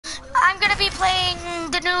I'm gonna be playing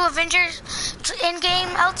the new Avengers in-game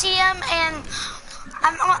LTM, and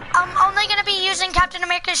I'm only gonna be using Captain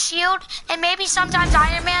America's shield, and maybe sometimes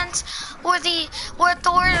Iron Man's or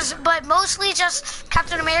Thor's, but mostly just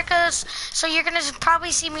Captain America's. So you're gonna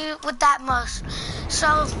probably see me with that most.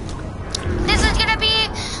 So this is gonna be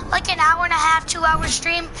like an hour and a half, 2-hour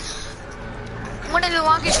stream. One of the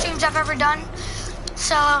longest streams I've ever done.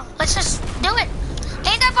 So let's just do it.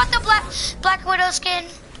 And I bought the Black Widow skin.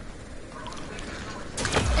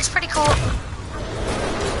 It's pretty cool.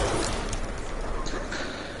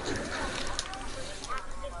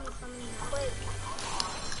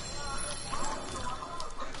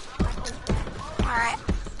 Alright.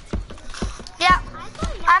 Yeah.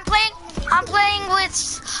 I'm playing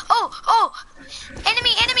with oh!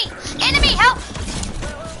 Enemy, help!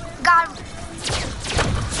 Got him.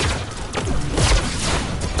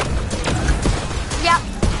 Yeah,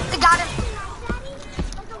 I got him.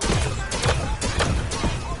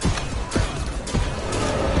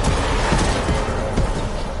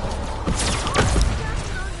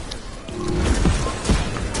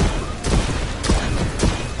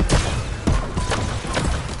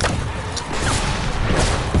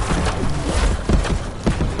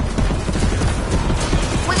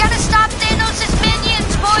 We gotta stop Thanos'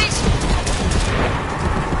 minions, boys.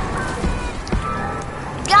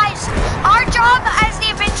 Guys, our job as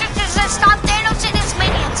the Avengers is to stop Thanos and his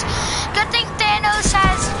minions. Good thing Thanos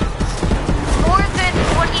has more than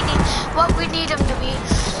what we need him to be.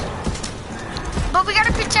 But we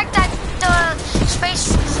gotta protect the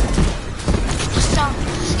space stone.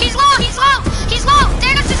 He's low!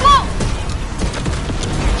 Thanos is low!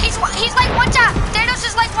 He's like one tap. Thanos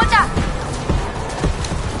is like one tap.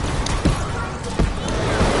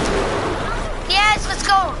 Yes, let's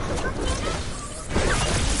go.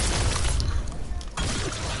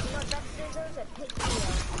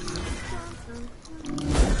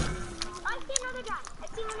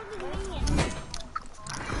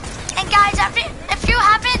 And guys, if you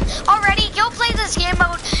haven't already, go play this game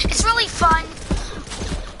mode. It's really fun.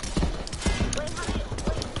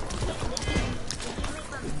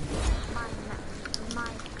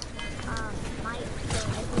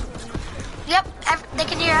 Yep, they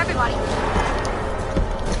can hear everybody.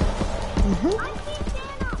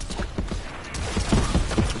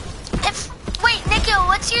 Wait, Nikhil,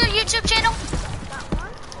 what's your YouTube channel?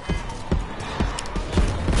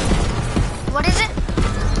 What is it?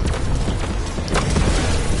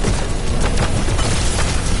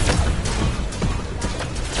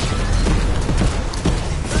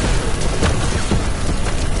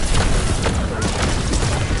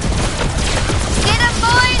 Get him,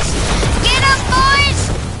 boys! Get him, boys!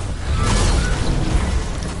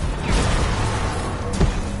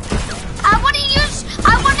 I wanna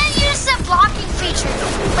use the blocking feature,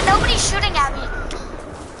 but nobody's shooting at me.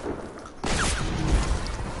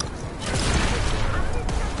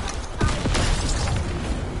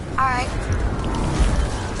 Alright.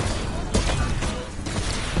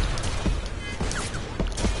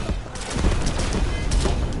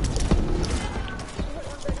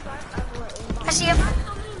 I see him.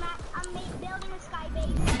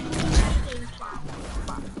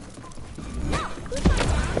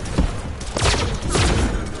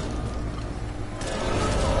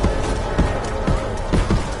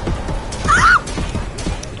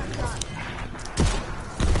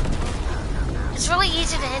 It's really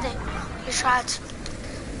easy to hit it, your shots.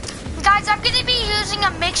 Guys, I'm going to be using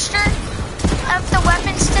a mixture of the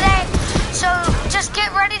weapons today, so just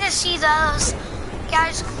get ready to see those.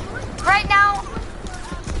 Guys, right now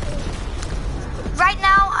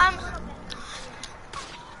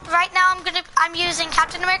I'm using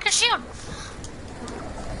Captain America's shield.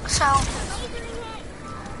 So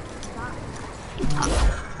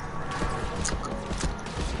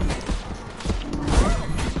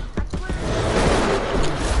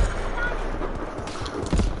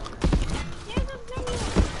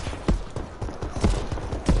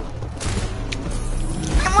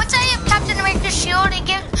shield,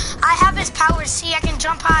 I have his powers. See, I can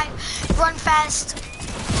jump high, run fast.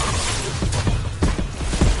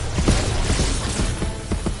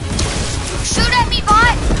 Shoot at me,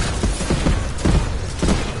 bot!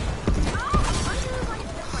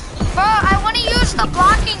 Bro, I want to use the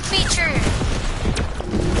blocking feature.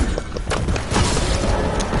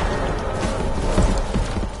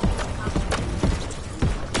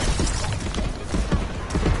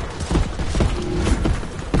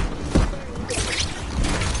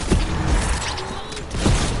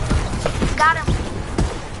 Got him.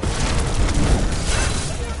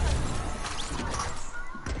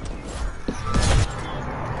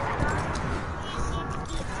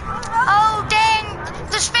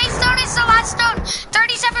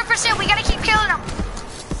 4%. We gotta keep killing them.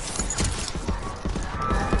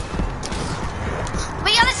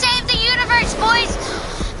 We gotta save the universe, boys.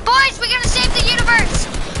 Boys, we gotta save the universe.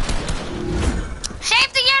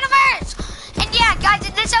 Save the universe. And yeah, guys,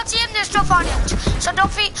 in this LTM, there's no fall damage. So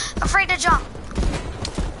don't be afraid to jump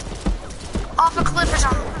off a cliff or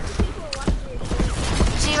something.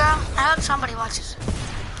 0. I hope somebody watches.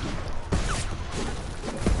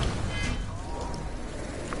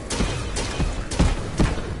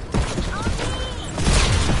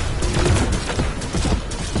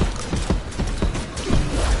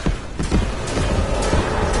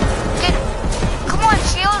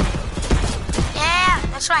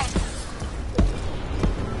 That's right.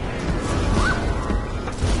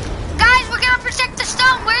 Guys, we're gonna protect the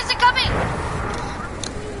stone. Where is it coming?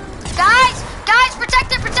 Guys,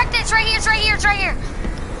 protect it, protect it. It's right here, it's right here, it's right here.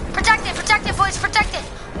 Protect it, boys, protect it.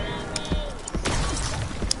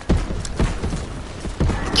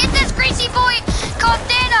 Get this greasy boy called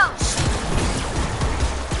Thanos.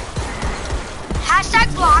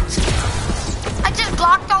 Hashtag blocked. I just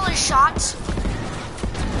blocked all his shots.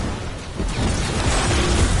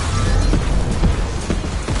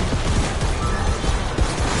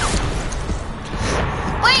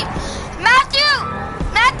 Wait, Matthew,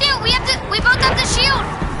 we both have the shield.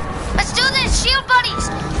 Let's do this, shield buddies.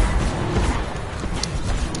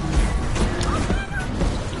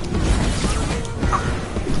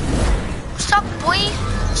 What's up, boy?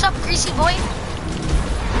 What's up, greasy boy?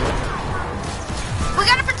 We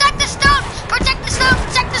gotta protect the stone. Protect the stone,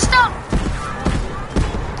 protect the stone.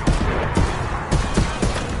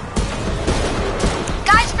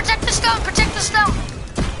 Guys, protect the stone, protect the stone.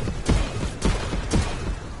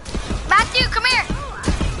 Matthew, come here.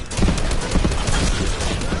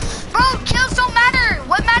 Bro, kills don't matter.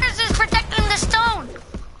 What matters is protecting the stone.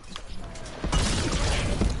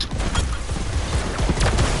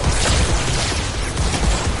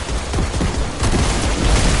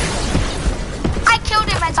 I killed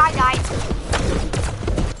him as I died.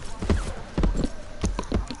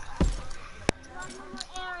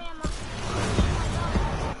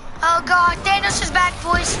 Oh God, Thanos is back,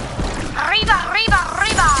 boys. Arriba.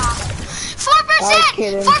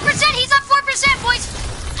 4%! 4%! He's up 4%, boys!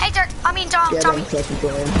 Hey, Tommy.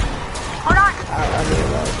 Hold on.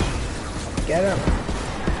 Get him.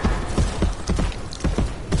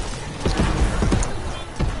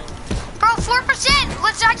 Bro, 4%!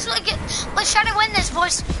 Let's try to win this,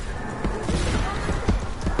 boys.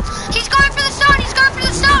 He's going for the stone!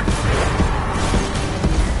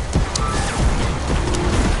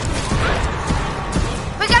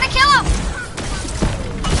 We gotta kill him!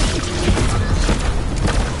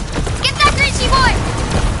 Get that greasy boy!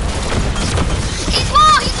 He's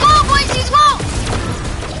low, boys, he's low!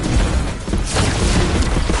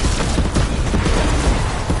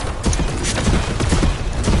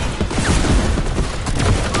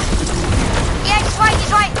 Yeah,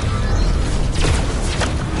 he's right.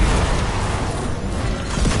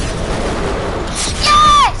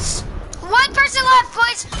 Yes! 1 person left,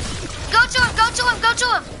 boys! Go to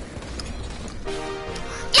him!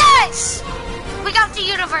 Yes! We got the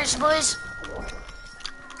universe, boys.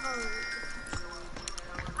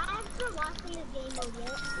 I haven't watched this game mode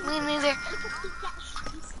yet. Me neither.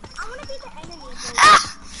 I want to be the enemy.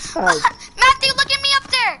 Ah! Matthew, look at me up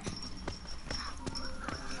there!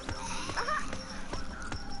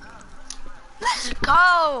 Let's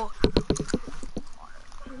go!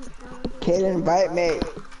 Kid, invite me.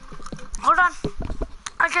 Hold on.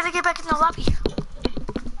 I gotta get back in the lobby.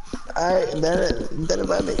 Alright, then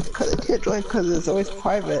invite me. Cause I can't join because it's always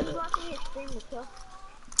private. Who's watching your stream, Nikhil?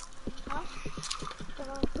 Huh?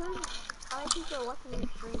 I think you're watching your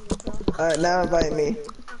stream, Nikhil. Alright, now invite me.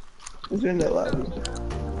 It's in the lobby.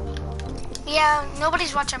 Yeah,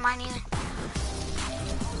 nobody's watching mine either.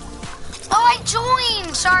 Oh, I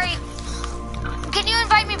joined! Sorry. Can you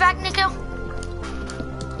invite me back, Nikhil?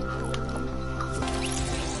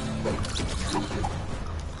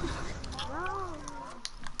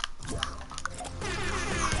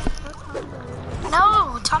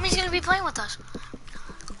 No, Tommy's gonna be playing with us.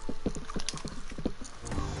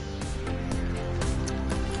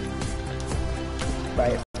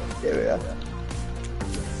 Right, there we go.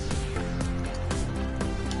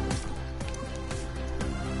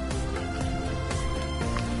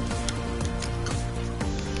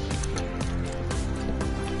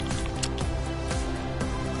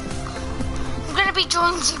 I'm gonna be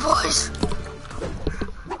Jonesy, boys.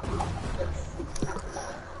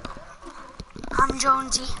 I'm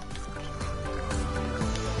Jonesy.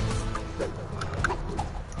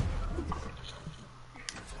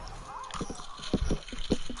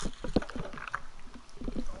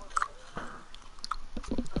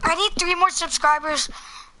 I need 3 more subscribers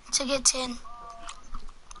to get 10.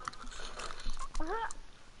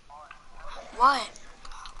 What?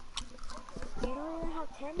 You don't even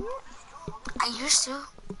have 10 yet? I used to.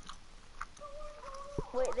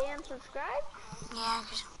 Wait, they unsubscribed? Yeah,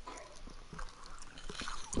 'cause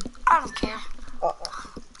I don't care. Oh,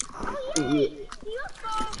 yeah.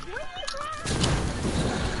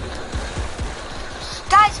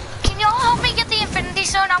 Guys, can y'all help me get the Infinity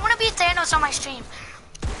Stone? I want to beat Thanos on my stream.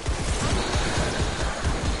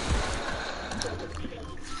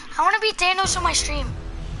 I want to beat Thanos on my stream.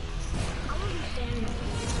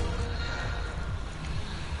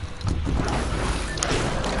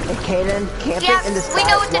 And Kaden, camping Yeah, in the we know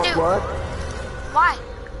sky what to won't do. work Why?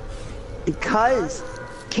 because,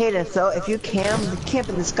 Kaden, so if you camp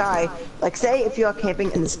in the sky, like say if you're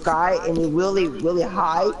camping in the sky and you're really, really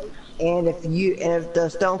high, and if the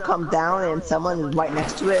stone comes down and someone is right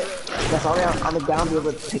next to it, that's already on the ground, be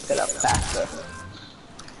able to pick it up faster.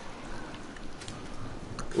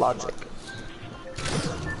 Logic.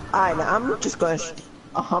 Alright, now I'm just going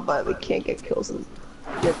but we can't get kills and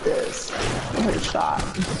get this. I heard a shot.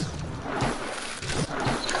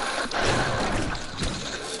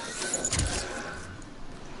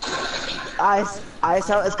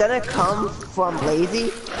 So it's gonna come from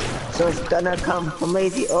lazy. So it's gonna come from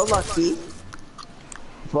lazy or lucky.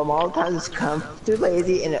 From all the times it's come through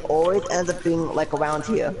lazy, and it always ends up being like around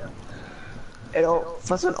here.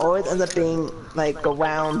 First one always ends up being like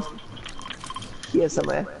around here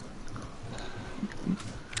somewhere.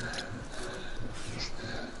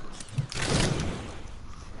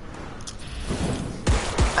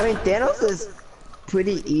 I mean, Thanos is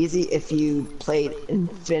pretty easy if you played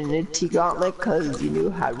Infinity Gauntlet because you knew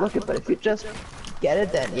how to work it, but if you just get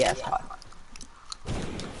it, then yeah, it's hard.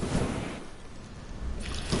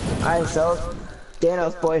 Alright, so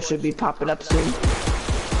Thanos boy should be popping up soon.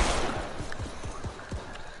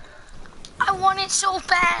 I want it so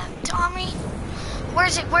bad, Tommy.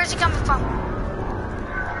 Where's it coming from?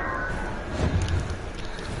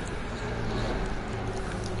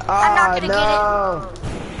 I'm not gonna get it.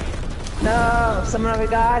 No, someone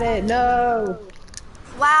already got it. No.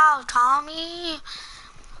 Wow, Tommy.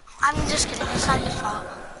 I'm just kidding. It's not your fault.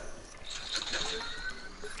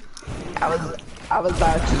 I was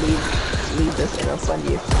about to leave this in a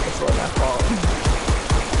funny before my fault.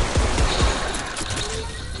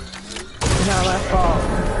 It's not my fault.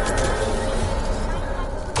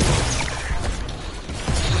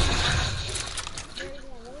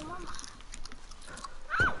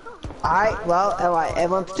 Alright, well, alright,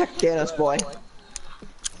 everyone protect Thanos, boy.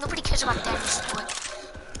 Nobody cares about Thanos, boy.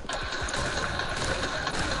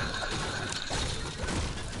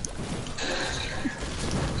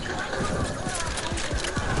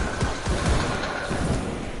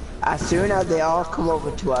 As soon as they all come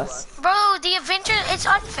over to us. Bro, the Avengers, it's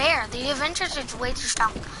unfair. The Avengers is way too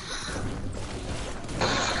strong.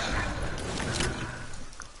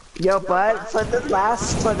 Yo, but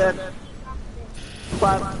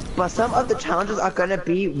but some of the challenges are gonna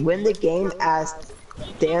be win the game as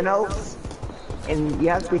Thanos, and you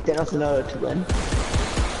have to beat Thanos in order to win.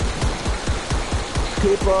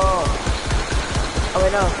 People, oh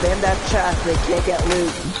wait, no, spam that chest, they can't get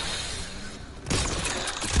loot.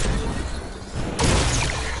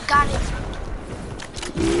 Got it.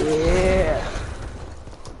 Yeah.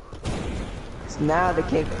 So now they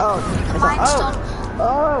can't, oh,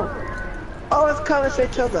 it's coming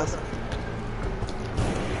straight towards us.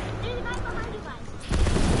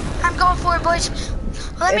 I'm going for it, boys.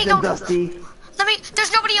 Let me go. Dusty.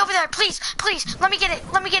 There's nobody over there. Please, let me get it.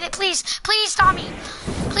 Let me get it, please. Please, Tommy.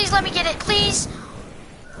 Please let me get it, please.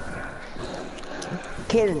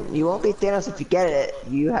 Kaden, you won't beat Thanos if you get it.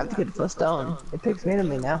 You have to get the first stone. It picks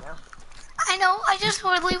randomly now. I know, I just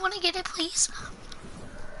really want to get it, please.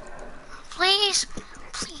 Please.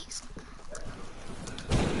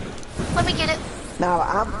 Let me get it. Now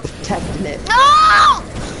I'm protecting it. No!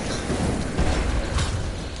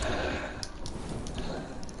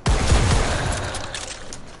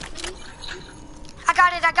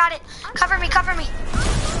 I got it. Cover me.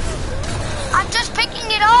 I'm just picking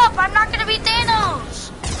it up. I'm not gonna beat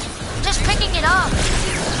Thanos. I'm just picking it up.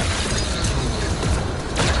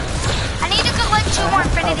 I need to collect 2 more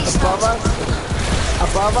Infinity Stones.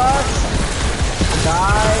 Above us.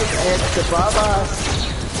 Guys, it's above us.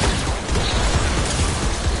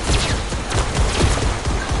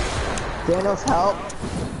 Thanos, help.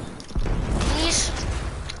 Please.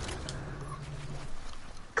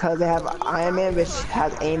 Because they have Iron Man, which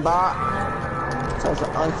has aimbot. So it's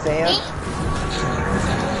unfair. Me?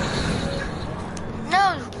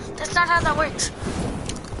 No, that's not how that works.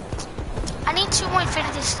 I need 2 more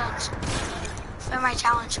infinity stones for my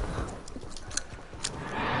challenge.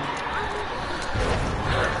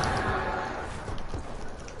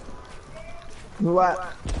 What?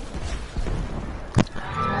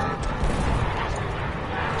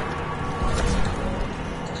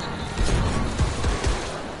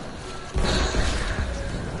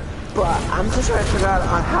 But I'm just trying to figure out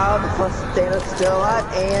on how the first Thanos is still alive,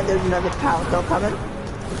 and there's another power stone coming.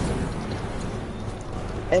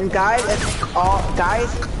 And guys,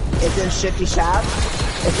 it's in Shifty Shaft.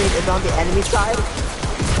 It means it's on the enemy side.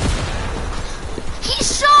 He's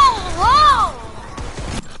so low!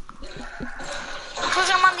 Because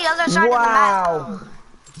I'm on the other side of the map. Wow.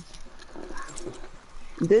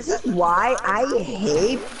 This is why I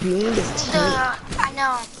hate being this team. I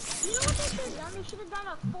know. You know what they should have done? They should have done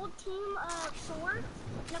a full team of Thor and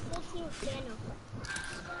a full team of Thanos.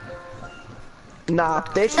 Nah,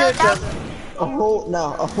 they should have done a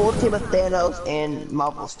whole team of Thanos and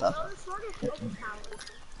Marvel stuff. Oh, the sword is overpowered.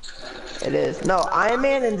 It is. No, Iron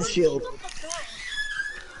Man and the Shield.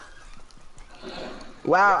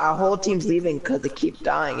 Wow, our whole team's leaving because they keep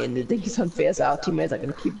dying and they think it's unfair, so our teammates are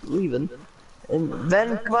gonna keep leaving. And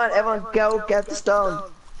then, come on, everyone go get the stone.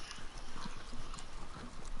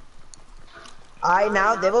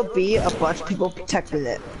 Now there will be a bunch of people protecting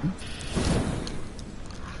it.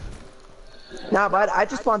 Nah, but I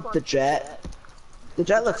just want the jet. The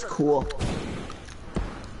jet looks cool.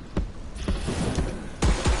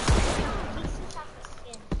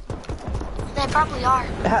 They probably are.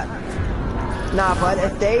 Nah, but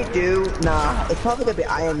if they do, nah, it's probably gonna be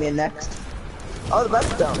Iron Man next. Oh, the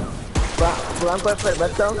redstone. Well, I'm going for the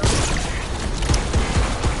redstone.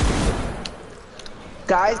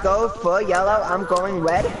 Guys, go for yellow. I'm going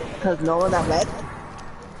red because no one got red.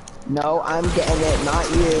 No, I'm getting it, not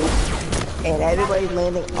you. And everybody's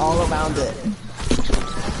landing all around it.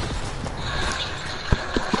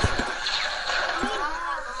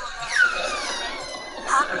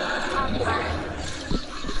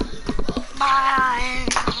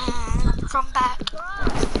 Come back.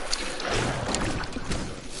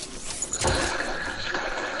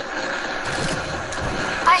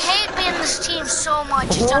 I hate being this team so much,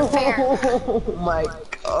 it's unfair. Oh my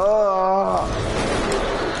god.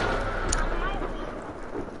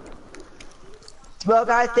 Well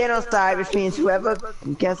guys, Thanos died, which means whoever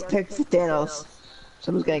gets picked for Thanos,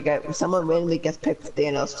 someone randomly gets picked for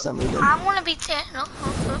Thanos for some reason. I want to be Thanos.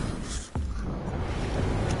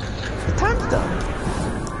 The time's done.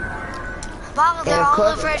 Wow, they're all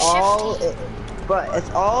over at Shifty. But it's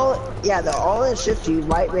all, yeah, they're all in Shifty,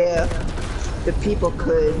 right where the people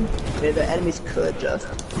could, where the enemies could just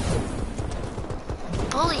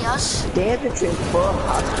bully us. Dance between 4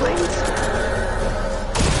 hot springs.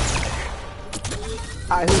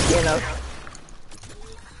 Alright, who's Thanos?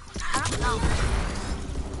 I don't know.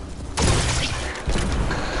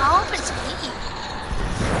 I hope it's me.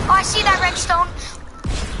 Oh, I see that redstone.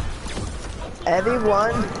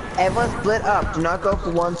 Everyone split up. Do not go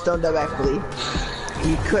for one stone directly.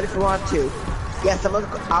 You could if you want to. Yes,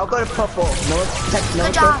 I'll go to purple. No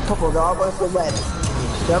one's going for purple. They're all going for red.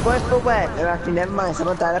 They're going for red. They're actually, never mind.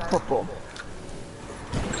 Someone died at purple.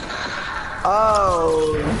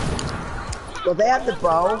 Oh. Well, they have the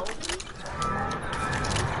bow.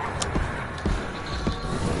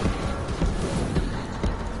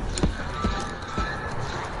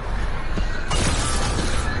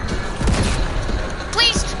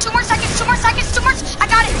 Please, 2 more seconds, 2 more seconds, 2 more. I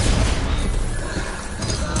got it.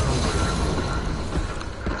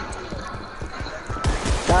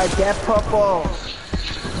 Guys, get purple.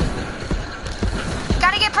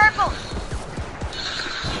 Gotta get purple.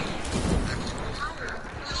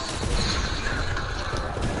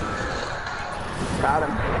 Got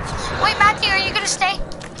him. Wait, Matthew, are you gonna stay?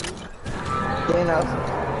 Thanos.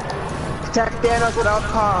 Protect Thanos at all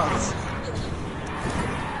costs.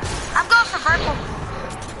 I'm going for purple.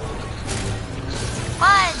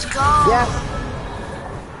 Let's go. Yes.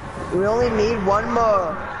 We only need one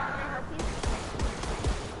more.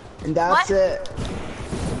 And that's it.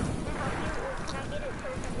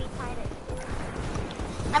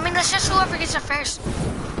 I mean, that's just whoever gets it first.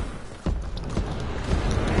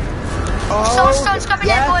 Oh, Soulstone's coming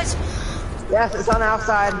in, boys. Yes, it's on our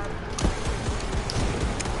side.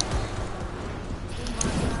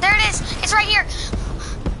 There it is. It's right here.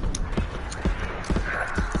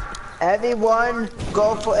 Everyone,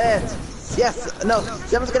 go for it. Yes, no,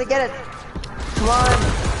 someone's gonna get it. Come on.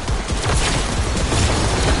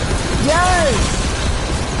 Yes!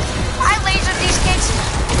 I lasered these kids.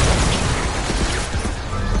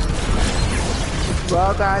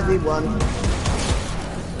 Well, guys, we won.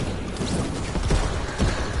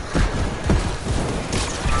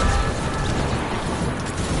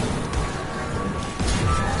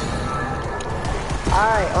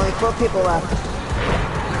 Alright, only 4 people left.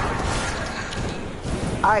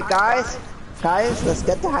 Alright, guys. Guys, let's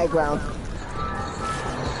get the high ground.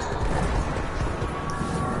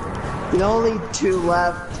 The only 2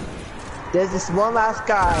 left. There's this one last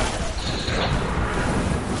guy.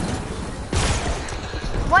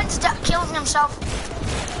 One's killing himself.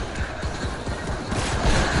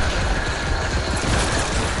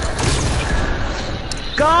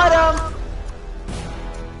 Got him!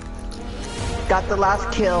 Got the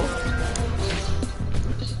last kill.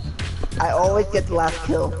 I always get the last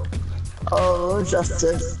kill. Oh,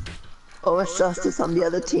 justice. Oh, it's justice on the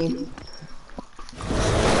other team.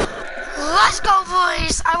 Let's go,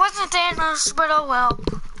 boys! I wasn't Thanos, but oh well.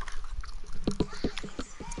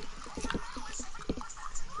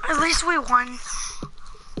 At least we won.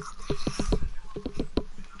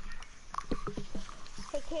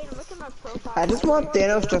 Hey, Kaden, look at my profile. I just want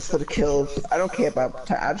Thanos just for the kills. I don't care about.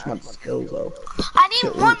 I just want the skills though. I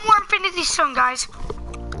need one more Infinity Stone, guys.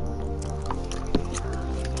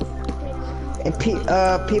 And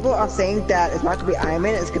people are saying that it's not gonna be Iron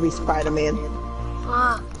Man. It's gonna be Spider-Man.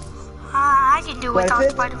 I can do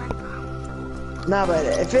without Spider-Man. No, but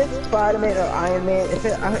if it's Spider-Man or Iron Man, if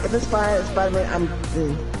it's Spider-Man,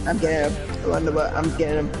 I'm getting him. I wonder what I'm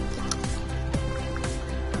getting him.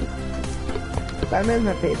 Spider-Man's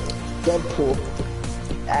my favorite. Deadpool.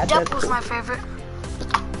 Deadpool's my favorite.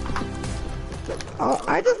 Oh,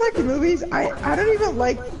 I just like the movies. I don't even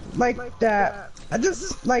like that. I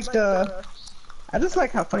just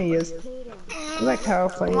like how funny he is. I like how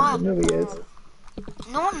funny the movie is.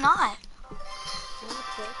 No, I'm not.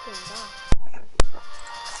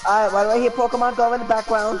 Alright, why do I hear Pokemon Go in the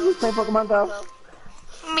background? Who's playing Pokemon Go?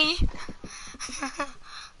 Me.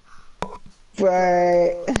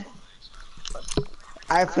 Right.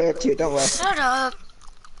 I play it too, don't worry. Shut up.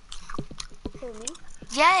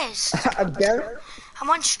 Yes. Again? I'm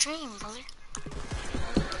on stream, brother.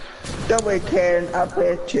 Don't worry, Karen, I'll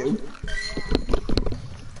play it too.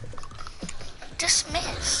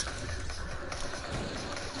 Dismiss.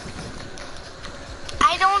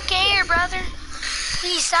 I don't care, brother.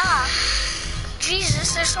 Please stop.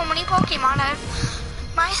 Jesus, there's so many Pokemon at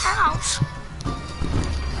my house.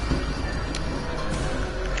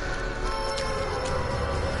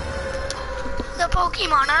 The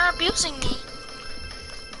Pokemon are abusing me.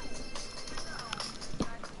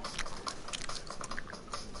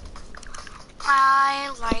 I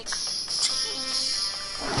like to,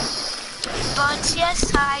 but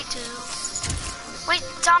yes I do. Wait,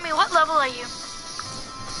 Tommy, what level are you?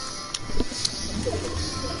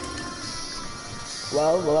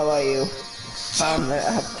 Well, what about you? I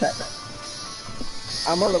have to check.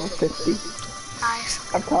 I'm on level 50. Nice.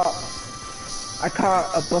 I caught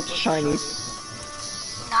a bunch of shinies.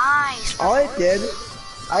 Nice. All I did,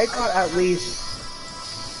 I caught at least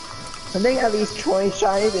 20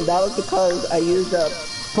 shinies, and that was because I used a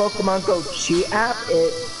Pokemon Go cheat app,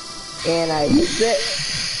 and I used it.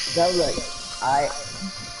 That was like, I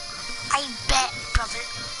bet, brother.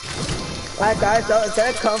 Alright guys, so it's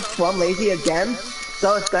gonna come from Lazy again.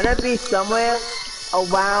 So it's gonna be somewhere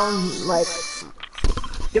around, like,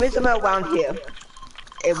 give me somewhere around here.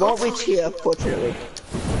 It won't reach here, fortunately.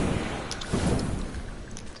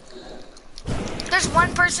 There's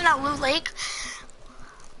one person at Loot Lake.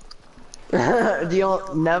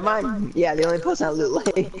 Never mind. Yeah, the only person at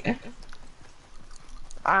Loot Lake.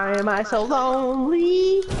 Am I so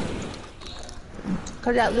lonely?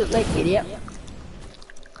 Cause that Loot Lake, idiot.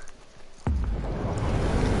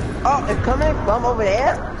 Oh, it's coming from over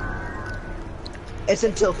there? It's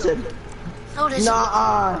in Tilted. No, it isn't.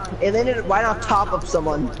 Nah, it landed right on top of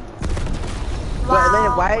someone. Wow. But it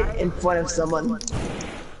landed right in front of someone.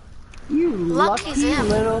 You lucky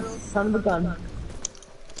little son of a gun.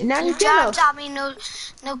 And now Good job, Tommy. No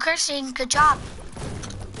cursing. Good job.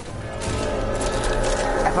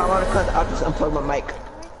 If I want to cut, I'll just unplug my mic.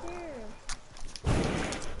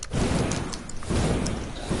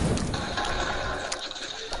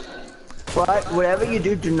 But whatever you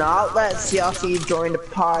do, do not let CLC join the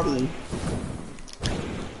party.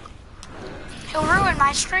 He'll ruin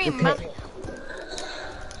my stream, Okay.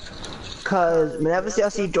 Cause whenever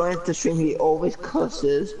CLC joins the stream, he always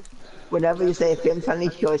curses. Whenever you say film friendly,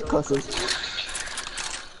 he always curses.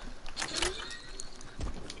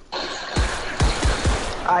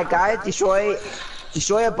 Alright guys, destroy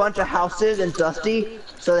a bunch of houses in Dusty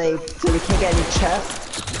so we can't get any chests.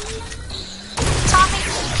 Tommy,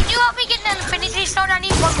 can you help me get an Infinity Stone? I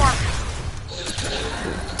need one more.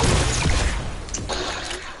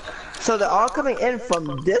 So they're all coming in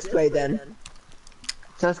from this way then.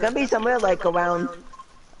 So it's gonna be somewhere like around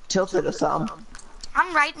Tilted or something.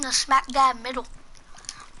 I'm right in the smack dab middle.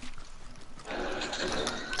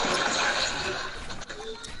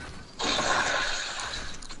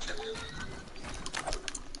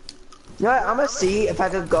 You know what, I'm gonna see if I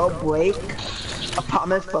can go break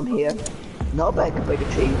apartments from here. Nope, I can break a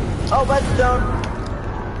tree. Oh, redstone!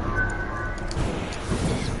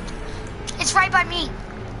 It's right by me.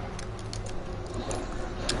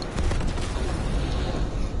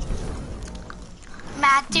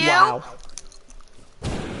 Matthew? Wow.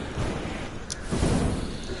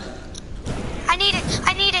 I need it.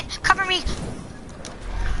 I need it. Cover me.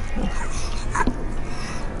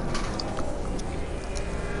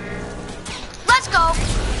 Let's go.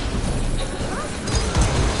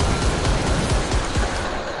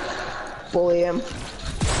 Bully him.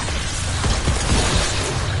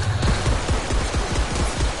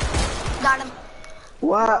 Got him.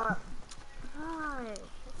 What? God.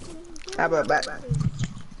 How about that?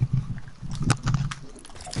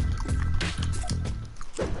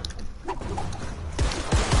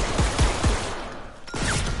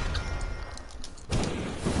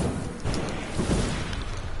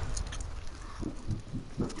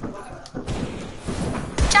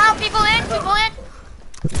 Ciao, people in, people in.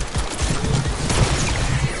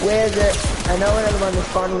 Where is it? I know another one is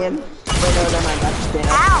spawning in. Wait, no, never mind, that's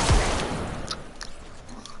Daniel. Ow.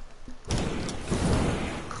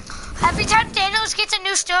 Every time Thanos gets a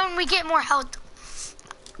new stone, we get more health.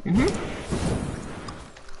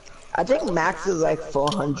 I think max is like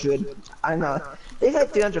 400. I don't know. They like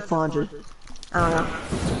 300, 400. I don't know.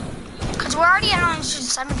 Because we're already at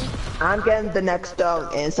 170. I'm getting the next stone,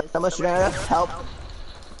 and someone should help.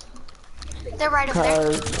 They're right over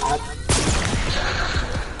there. Cause I,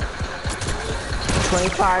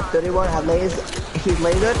 25, 31, I he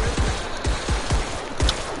lasered.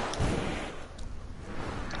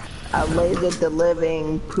 I lasered the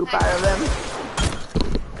living poop out of him.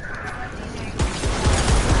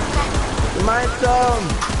 My stone!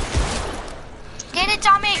 Get it,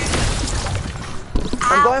 Tommy!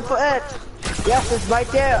 I'm Ow. going for it! Yes, it's right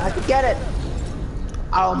there, I could get it!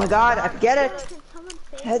 Oh my god, I could get it!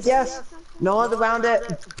 Yes, yes! No one's around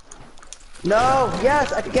it! No!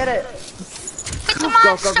 Yes, I could get it! Get the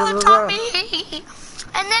milestone, Tommy!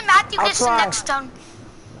 And then Matthew gets the next stone.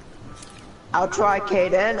 I'll try,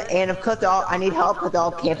 Kaden, and of course I need help because they're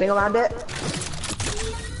all camping around it.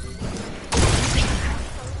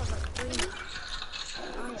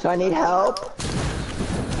 So I need help.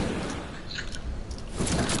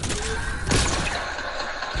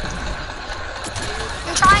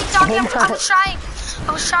 I'm trying, Tommy, I was trying.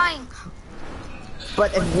 I was trying.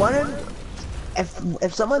 But if one of,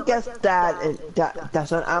 if someone gets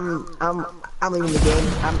that's one, I'm leaving the game.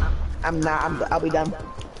 I'll be done.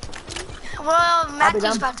 Well,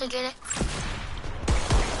 Matthew's about to get it.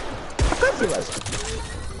 Of course he was.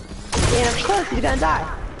 And of course he's gonna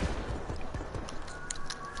die.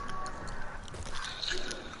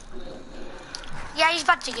 Yeah, he's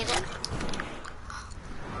about to get it.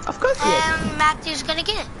 Of course he is. And Matthew's gonna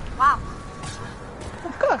get it. Wow.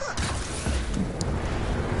 Of course.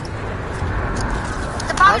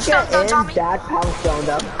 The power I'm stone, though, Tommy. getting that power stone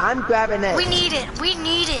though. I'm grabbing it. We need it. We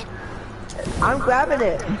need it. I'm grabbing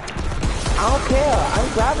it. I don't care. I'm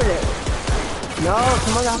grabbing it. No,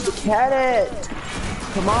 someone has to get it.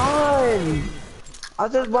 Come on. I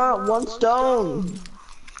just want one stone.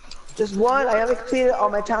 Just one. I haven't completed all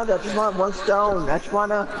my challenges. I just want one stone. I just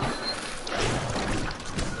wanna.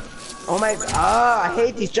 Oh my. I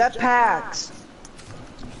hate these jetpacks.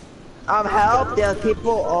 Help. There are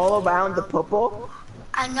people all around the purple.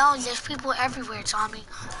 I know, there's people everywhere, Tommy.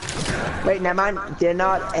 Wait, never mind. They're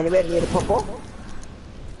not anywhere near the purple.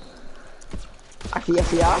 Actually,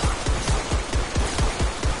 yes, they are.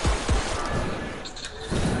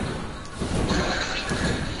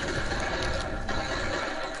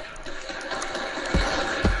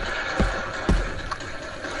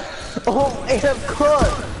 Oh, and of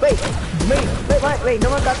course. Wait. No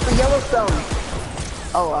one got the yellow stone.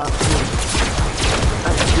 Oh,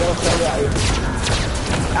 yellow stone, yeah.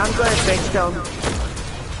 I'm going to big stone.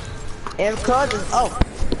 And of course,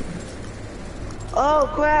 oh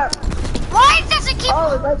crap. Why does it keep?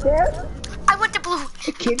 Oh, it's right there? I want the blue.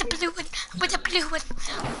 With the blue one. With the blue one.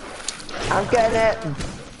 I'm getting it.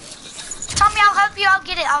 Tommy, I'll help you. I'll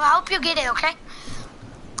get it. I'll help you get it, okay?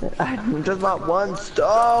 I just want one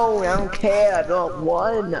stone. I don't care. I don't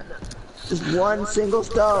want one. Just one single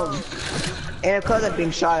stone. And of course I'm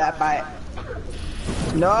being shot at by it.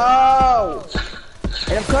 No!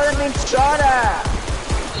 And of course I'm being shot at!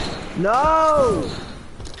 No!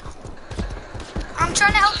 I'm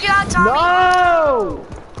trying to help you out, Tommy. No!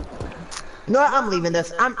 No, I'm leaving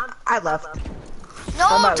this. I left.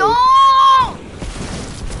 No, don't!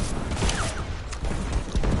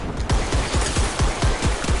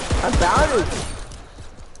 I'm bound.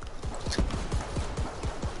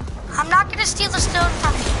 I'm not gonna steal the stone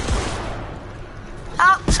from you.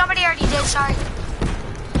 Oh, somebody already did, sorry.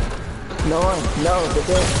 No one, no, they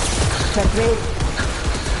did. Checkmate.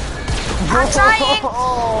 I'm trying.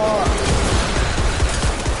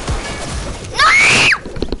 No!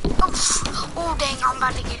 Oh, dang, I'm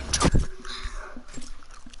about to get in trouble.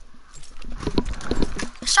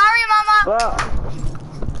 Sorry, Mama. Well,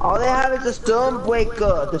 all they have is the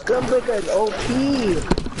Stonebreaker. The Stonebreaker is OP.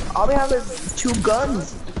 All we have is 2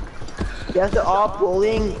 guns. You guys are all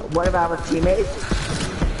bullying one of our teammates.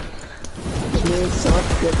 Which means so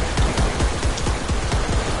much good.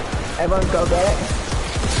 Everyone go get it.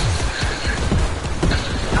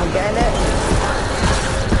 I'm getting it.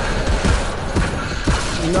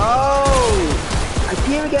 No! I can't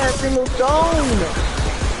even get a single stone!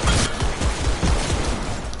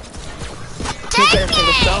 Dang it!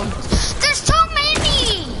 There's too many!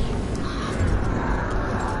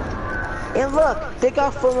 And look, they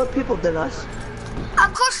got 4 more people than us.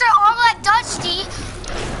 Of course, they're all at Dusty.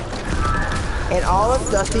 And all of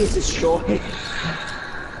Dusty is destroyed.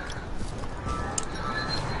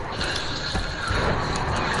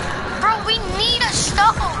 Bro, we need a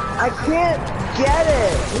stone. I can't get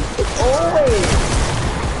it. It's always.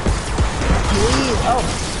 Please. Oh,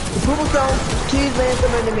 the purple stone. Please land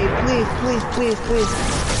them into me. Please, please, please, please.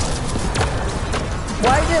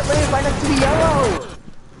 Why did it land right next to the yellow?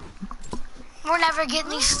 We're never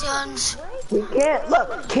getting these stones. We can't. Look,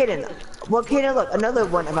 Kaden. Well, Kaden, look. Another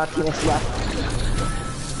one of our teammates left.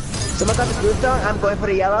 Someone got the blue stone. I'm going for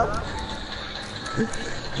the yellow.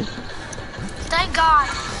 Thank God.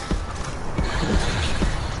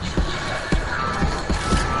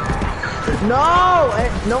 No!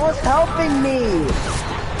 No one's helping me!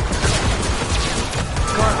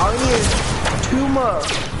 Come on, all we need is 2 more.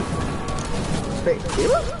 Wait, 2?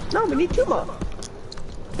 No, we need 2 more.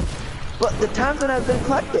 But the times when I've been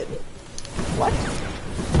collected. What?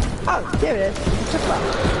 Oh, there it is. Check it out.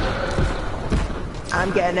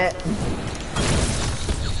 I'm getting it.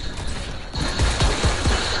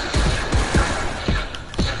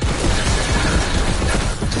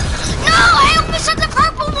 No, I almost had the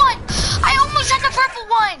purple one. I almost had the purple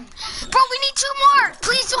one. Bro, we need 2 more.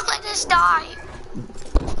 Please don't let us die.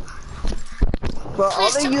 But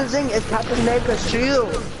all they're using is Captain America's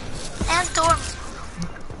shield. And Thor.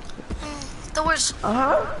 Thor's.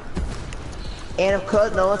 Uh-huh. And of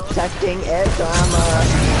course, no one's protecting it, so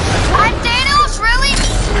I'm, Thanos, really?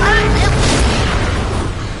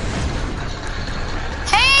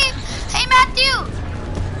 Hey, Matthew.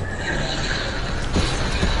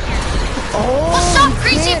 Oh, What's up,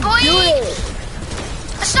 greasy can't boy? do it.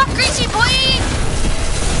 What's up, greasy boy?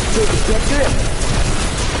 Dude, you can't do it.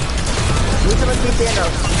 Need someone to beat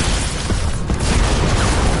Thanos.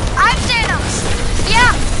 I'm Thanos.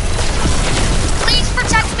 Yeah. Please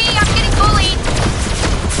protect me. I'm getting bullied.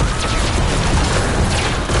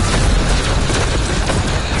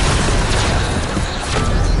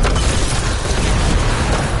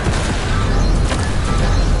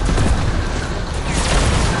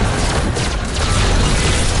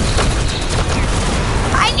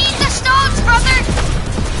 I need the stones, brother.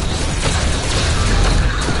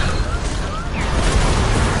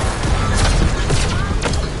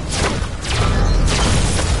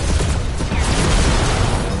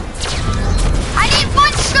 I need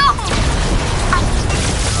 1 stone.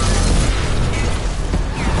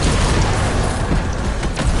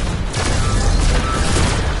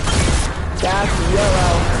 That's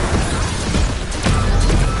yellow.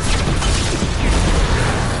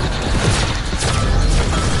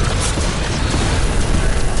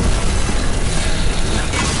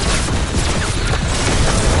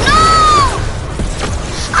 No!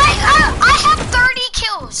 I have 30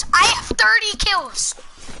 kills. I have 30 kills.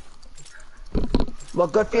 Well,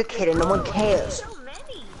 good for your kid, and no one cares. So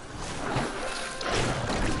many.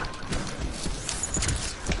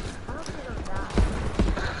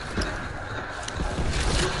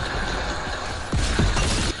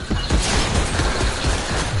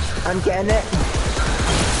 I'm getting it.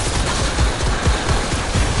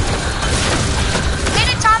 Get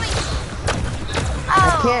it, Tommy. Oh, I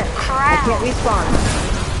crap. can't respawn.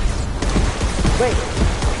 Wait,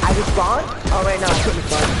 I respawn? Oh wait, no, I can't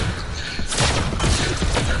respawn.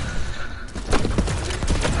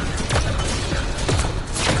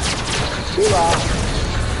 Reload.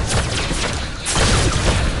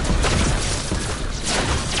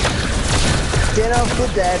 Thanos,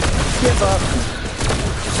 you're dead. Give up.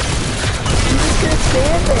 You just gonna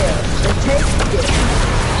stand there and take it.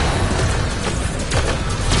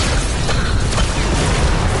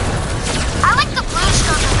 I like the blue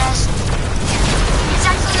stone the best. It's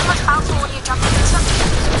actually the most powerful when you're jumping and stuff.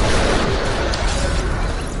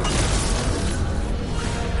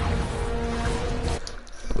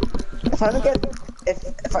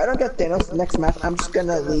 if I don't get Thanos next match, I'm just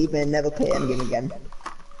gonna leave and never play endgame again.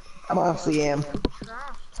 I honestly am.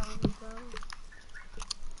 Trash, Tony, bro.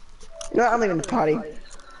 You know what? I'm leaving the party.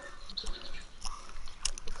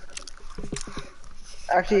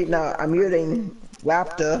 Actually, no, I'm muting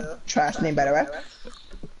Raptor, trash name by the way.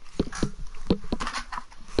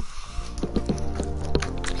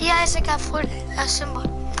 Yeah, I think I put a symbol.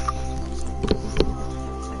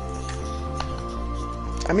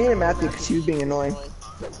 I'm muting Matthew because he was being annoying.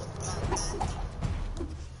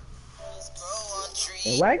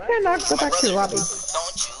 And why can't I go back to the lobby?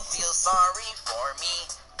 Don't you feel sorry for me?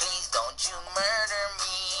 Please don't you murder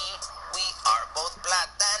me. We are both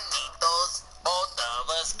platanitos. Both of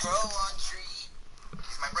us grow on tree.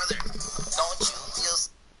 He's my brother. Don't you feel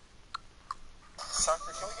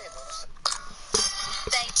sorry for me?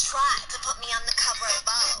 They tried to put me on the cover of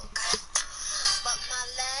Vogue, but my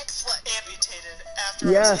legs were amputated after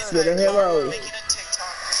Yes, you're the hero. making a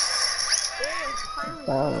TikTok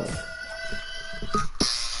video. Oh.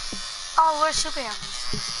 Oh, we're superheroes.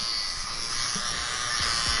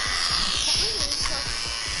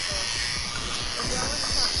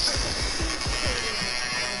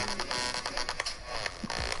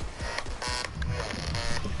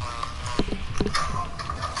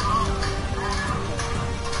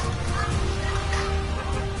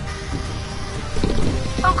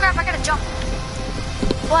 Oh crap, I gotta jump.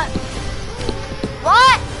 What?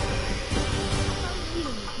 What?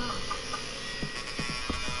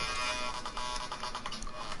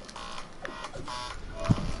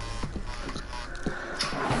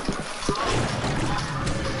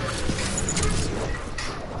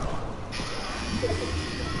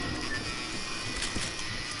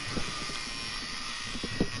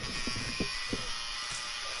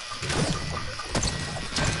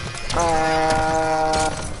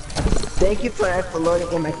 Thank you for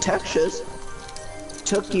loading in my textures.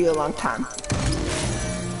 Took you a long time.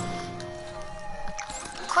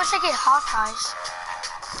 Of course I get Hawkeyes.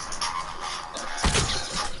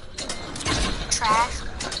 Trash.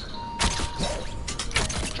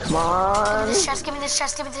 Come on. This chest, give me this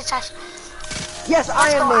chest, give me this chest. Yes,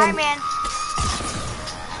 Let's go, Iron Iron Man Man.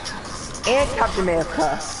 and Captain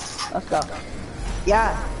America. Let's go.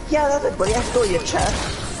 Yeah, that's it, buddy. I stole your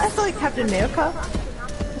chest. I stole your Captain America.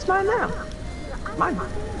 It's mine now. Mine.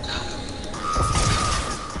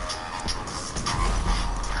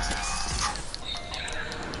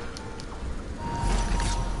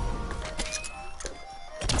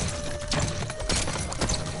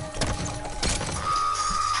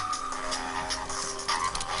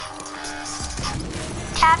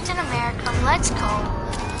 Captain America, let's go.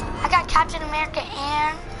 I got Captain America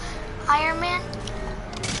and Iron Man.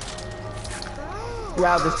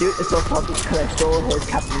 Wow, this dude is so salty because I stole his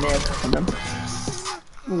Captain America from him.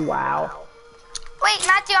 Wow. Wait,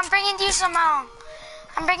 Matthew, I'm bringing you some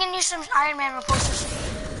Iron Man repulsors.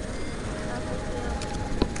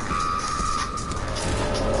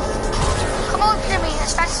 Come over to me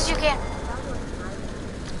as fast as you can.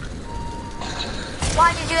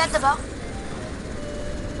 Why, did you have the bow?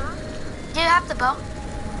 Do you have the bow?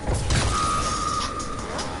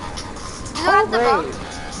 Do you have the bow?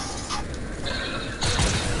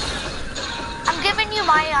 I'm giving you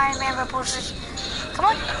my Iron Man repulsors. Come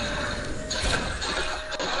on.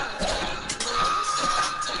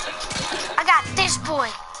 I got this boy.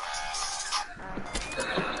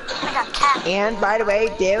 I got Cap. And by the way,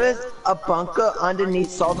 there is a bunker underneath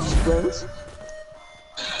Salt Springs.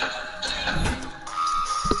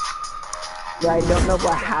 I don't know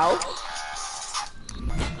what house.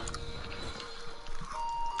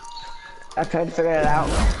 I'm trying to figure it out.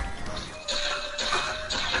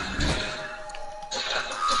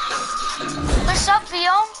 What's up,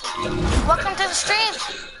 Vio? Welcome to the stream.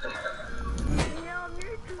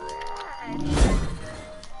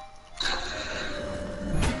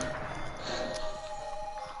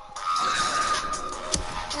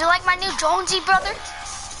 You like my new Jonesy brother?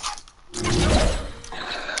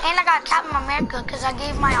 And I got Captain America because I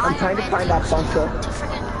gave my I'm Iron trying to Man find that bunker. to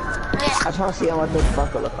freaking I just want to see what this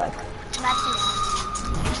bunker looks like. Matthew.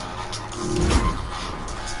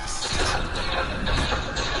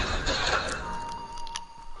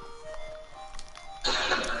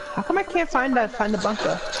 How come I can't find the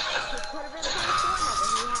bunker?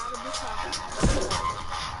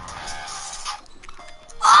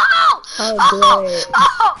 Oh! Oh, great.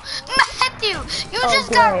 Oh! Matthew! You just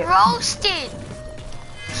great. got roasted!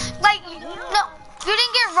 Like, no, you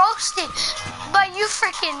didn't get roasted, but you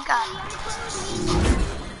freaking got.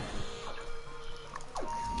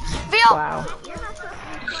 Vio! Wow.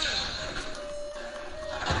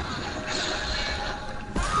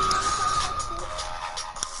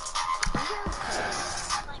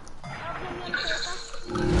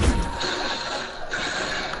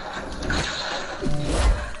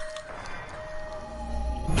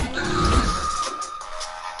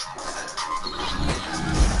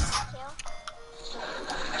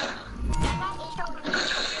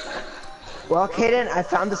 Well, Kaden, I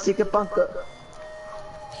found the secret bunker.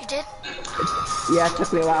 You did? Yeah, it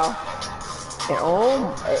took me a while. And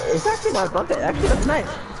oh, it's actually not a bunker. It actually looks nice.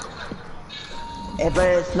 But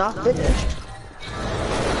it's not finished.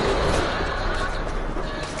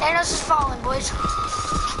 Thanos is falling, boys.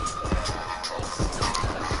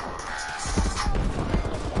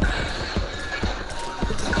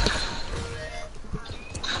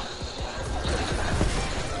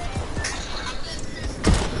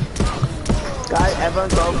 Guys, everyone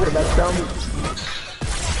go for the redstone.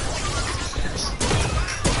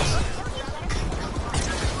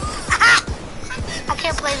 I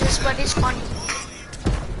can't play this, but it's funny.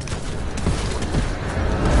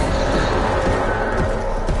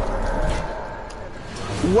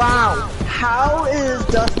 Wow, how is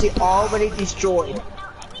Dusty already destroyed?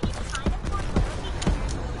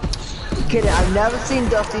 Kidding, I've never seen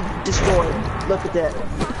Dusty destroyed. Look at that.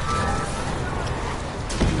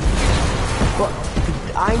 But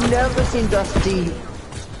I've never seen Dusty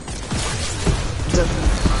just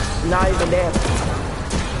not even there.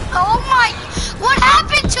 Oh my! What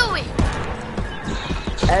happened to it?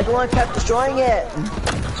 Everyone kept destroying it.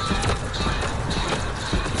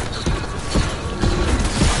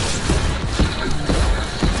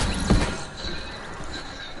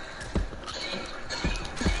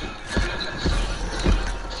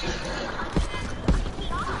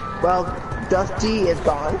 Well, Dusty is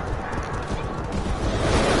gone.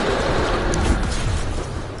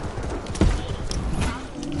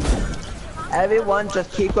 Everyone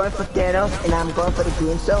just keep going for Thanos, and I'm going for the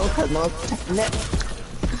green stone because no one's protecting it.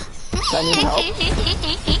 So I need help.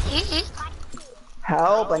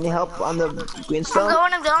 Help, I need help on the green stone.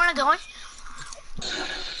 I'm going.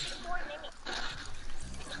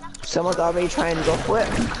 Someone's already trying to go for it.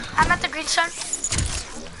 I'm at the green stone.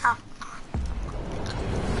 Oh.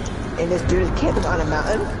 And this dude is camping on a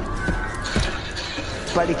mountain.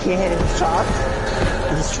 But he can't hit his shots.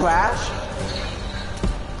 He's trash.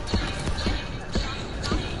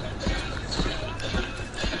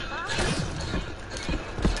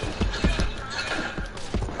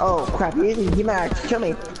 Oh crap, he might actually kill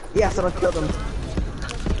me. Yeah, someone killed him.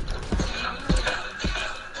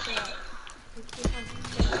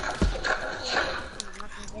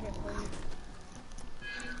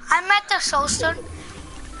 I'm at the soul stone.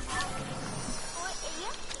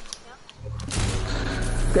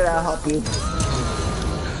 Good, I'll help you.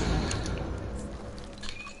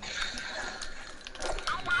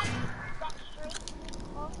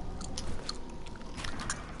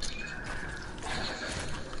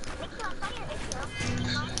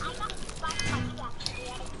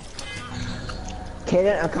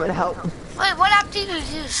 Kaden, I'm coming to help. Wait, what app do you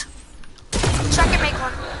use? So I can make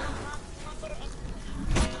one.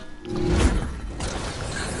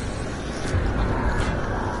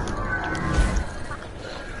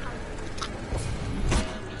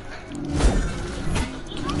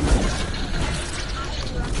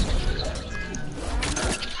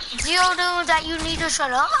 Do you know that you need to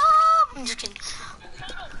shut up? I'm just kidding.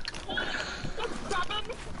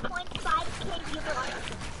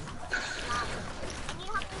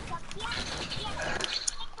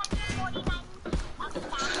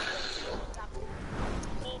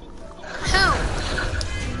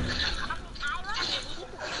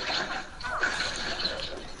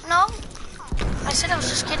 No, I said I was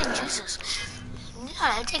just kidding, Jesus.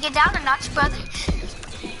 Yeah, take it down a notch, brother.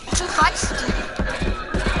 Too feisty.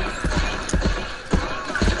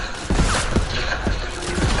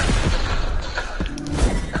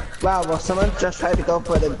 Wow, well someone just tried to go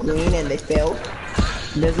for the green and they failed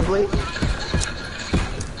miserably.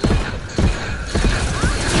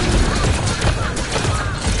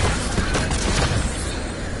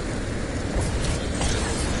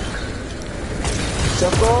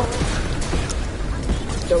 Circle.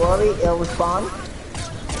 Don't worry, it'll respawn.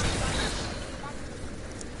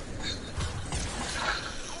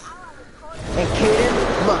 And Kaden,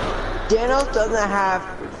 look, Thanos doesn't have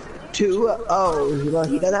two, well,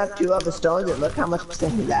 he doesn't have two of the stones, and look how much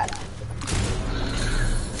percent he's at.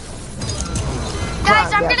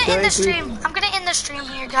 Guys, I'm gonna end the stream. I'm gonna end the stream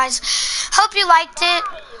here, guys. Hope you liked it.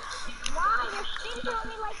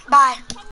 Bye.